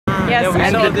Yes, Yeah,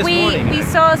 I think we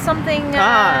saw something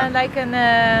like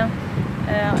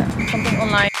something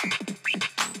online.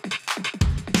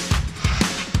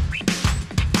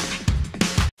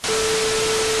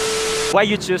 Why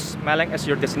you choose Malang as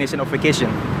your destination of vacation?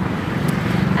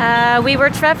 We were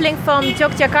traveling from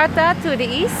Yogyakarta to the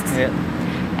east,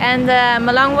 and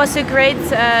Malang was a great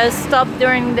stop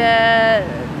during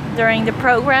the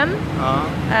program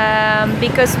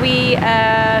because we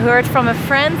heard from a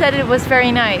friend that it was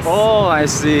very nice. Oh, I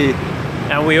see.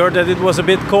 And we heard that it was a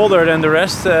bit colder than the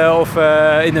rest of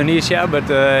Indonesia, but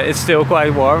it's still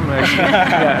quite warm.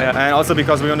 Yeah. And also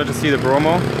because we wanted to see the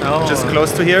Bromo, just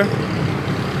close to here.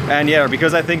 And yeah,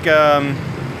 because I think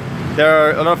there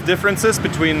are a lot of differences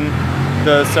between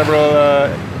the several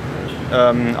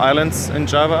islands in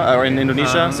Java or in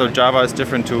Indonesia. So Java is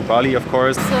different to Bali, of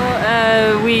course.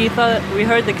 So we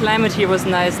heard the climate here was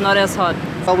nice, not as hot.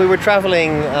 Well, we were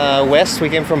traveling west. We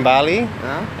came from Bali,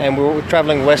 and we were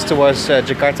traveling west towards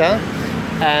Jakarta.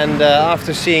 And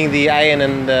after seeing the Ayan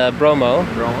and Bromo,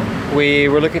 we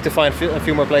were looking to find a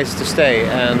few more places to stay.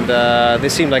 And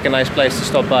this seemed like a nice place to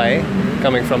stop by,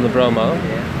 coming from the Bromo,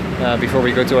 before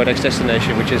we go to our next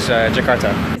destination, which is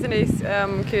Jakarta. The reason is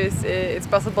because it's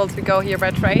possible to go here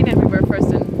by train, and we were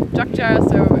first in Jogja,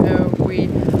 so we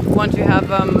want to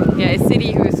have a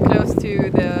city who is close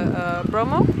to the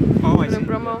Bromo.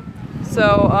 Bromo.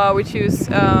 So we choose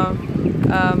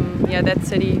that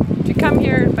city to come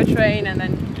here by train, and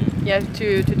then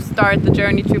to start the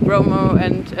journey to Bromo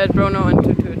and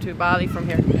to Bali from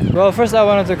here. Well, first I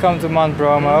wanted to come to Mount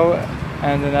Bromo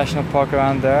and the national park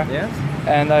around there. Yeah.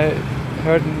 And I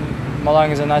heard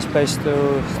Malang is a nice place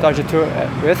to start your tour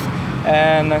with,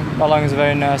 and Malang is a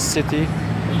very nice city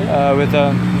with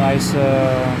a nice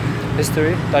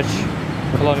history, Dutch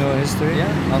colonial history. Yeah.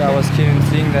 Okay. So I was keen in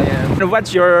seeing that. Yeah.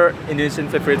 What's your Indonesian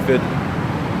favorite food?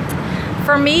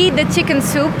 For me, the chicken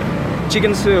soup.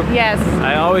 Chicken soup. Yes.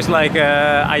 I always like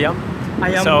ayam.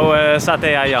 So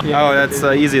satay ayam. Oh, that's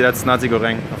easy. That's nasi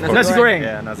goreng. Nasi goreng.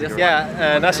 Yeah, nasi goreng.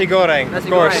 Yeah, nasi goreng, of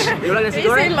course. You like nasi Is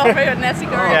goreng? in love with nasi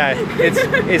goreng?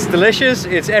 Yeah, it's delicious.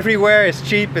 It's everywhere. It's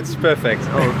cheap. It's perfect.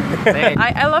 Oh, thanks.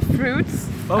 I love fruits.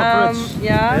 Oh, fruits.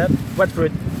 Yeah. What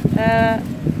fruit?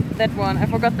 That one. I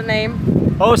forgot the name.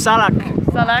 Oh, salak.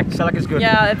 Salak. Salak is good.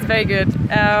 Yeah, it's very good.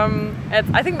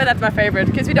 I think that's my favorite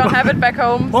because we don't have it back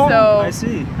home. Oh, so I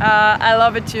see. I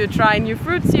love it to try new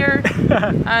fruits here,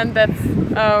 and that's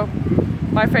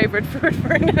my favorite fruit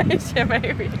for Indonesia,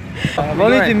 maybe. I've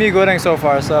only eaten mee goreng so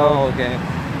far, so Okay.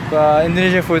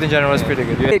 Indonesian food in general is pretty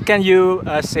good. Can you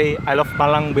say I love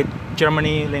Malang with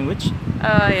Germany language?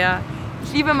 Ja.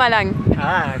 Ich liebe Malang.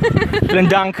 Vielen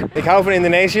Dank. Ik hou van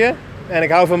Indonesië en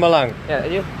ik hou van Malang. Yeah,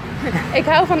 you? Ik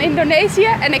hou van Indonesië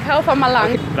en ik hou van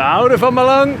Malang. We houden van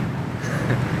Malang.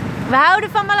 We houden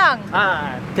van Malang.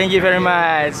 Thank you very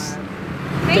much.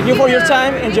 Thank you for your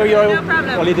time. Enjoy your No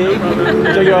problem. holiday.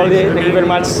 Enjoy your holiday. Thank you very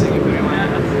much.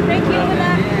 Thank you for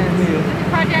the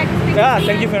project.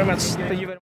 Thank you very much. Thank you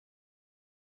very